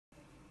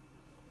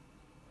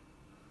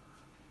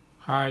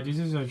Hi, this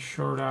is a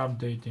short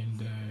update in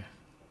the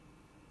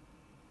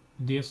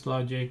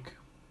DSLogic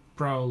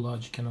Pro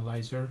Logic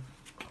Analyzer.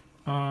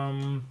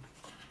 Um,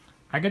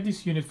 I got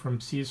this unit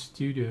from CS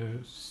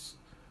Studios,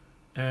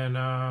 and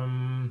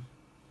a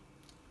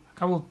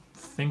couple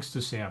things to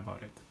say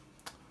about it.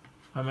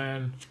 I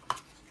mean,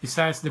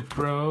 besides the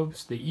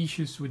probes, the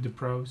issues with the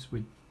probes,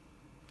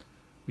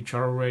 which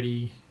are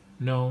already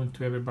known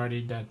to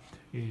everybody that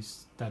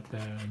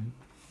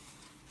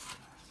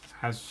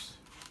has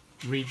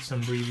read some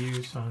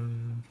reviews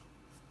on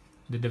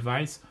the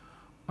device.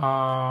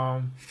 I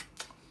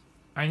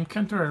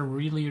encountered a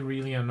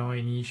really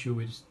annoying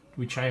issue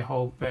which I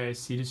hope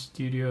CD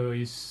Studio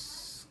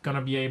is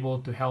gonna be able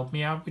to help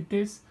me out with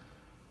this,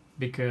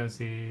 because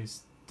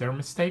it's their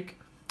mistake.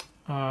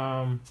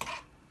 My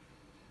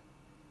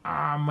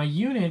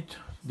unit,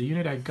 the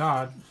unit I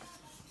got,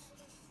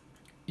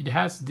 it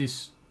has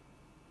this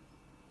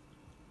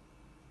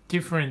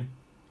different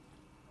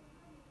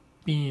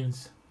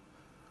pins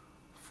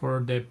for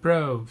the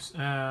probes,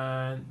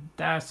 and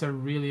that's a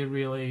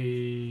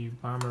really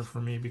bummer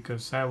for me,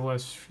 because I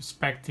was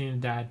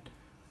expecting that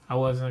I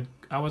was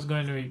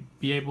going to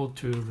be able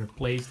to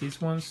replace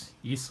these ones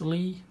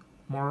easily,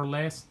 more or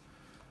less.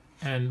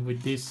 And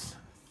with this,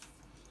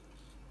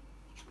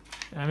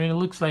 I mean, it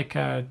looks like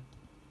it's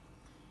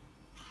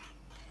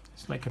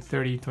like a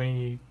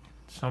 30-20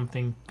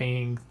 something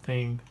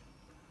thing,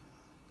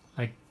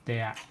 like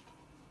the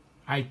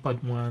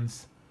iPod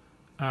ones.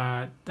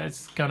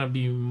 That's gonna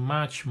be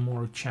much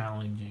more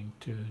challenging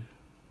to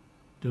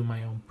do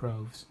my own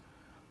probes.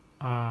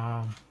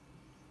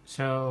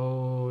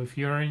 So if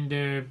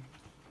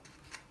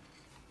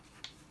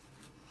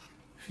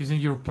it's in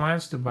your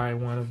plans to buy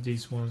one of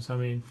these ones, I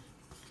mean,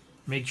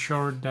 make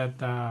sure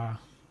that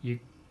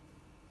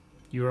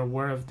you're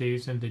aware of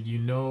this, and that you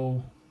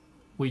know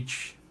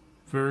which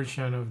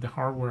version of the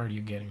hardware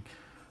you're getting.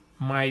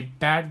 My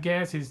bad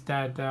guess is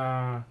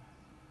that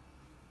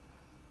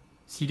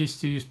CD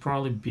Studio is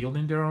probably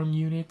building their own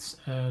units,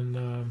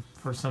 and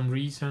for some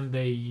reason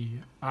they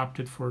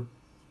opted for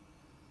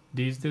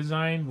this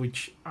design,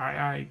 which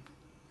I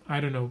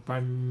don't know.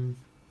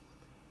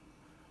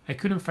 I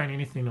couldn't find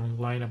anything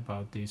online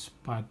about this,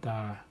 but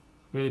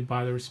really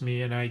bothers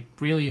me, and I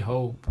really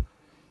hope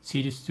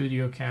CD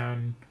Studio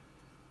can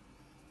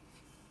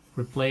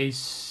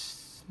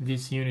replace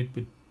this unit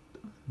with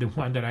the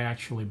one that I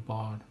actually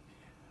bought,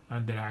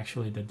 and that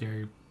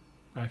they're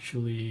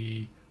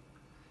actually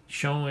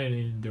showing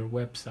in their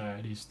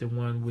website is the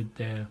one with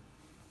the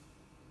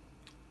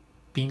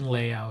pin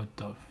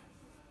layout of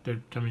the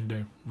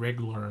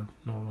regular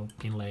normal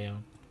pin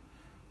layout,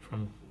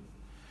 from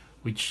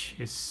which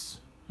is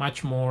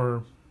much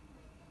more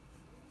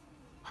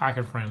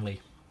hacker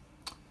friendly.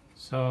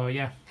 So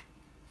yeah,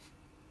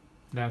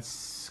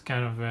 that's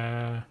kind of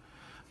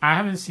I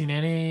haven't seen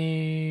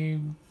any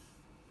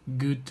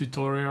good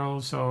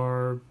tutorials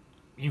or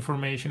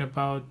information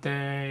about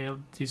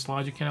this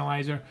logic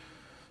analyzer,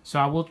 so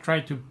I will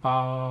try to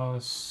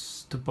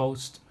post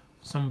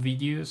some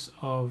videos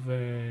of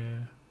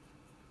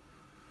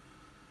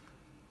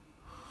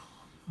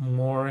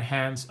more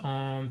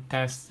hands-on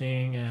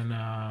testing,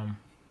 and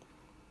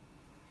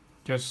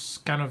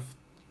just kind of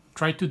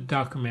try to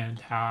document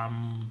how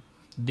I'm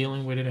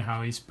dealing with it,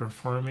 how it's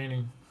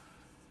performing,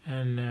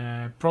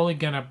 and probably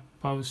gonna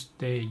post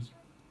the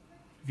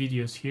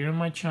videos here on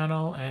my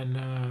channel,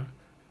 and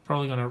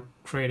probably gonna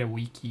create a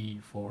wiki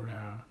for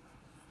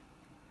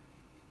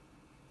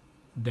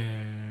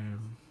the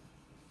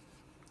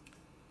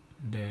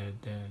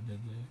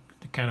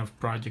kind of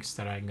projects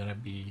that I'm gonna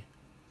be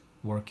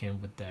working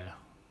with the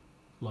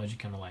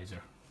logic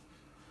analyzer.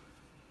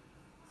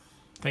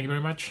 Thank you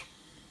very much.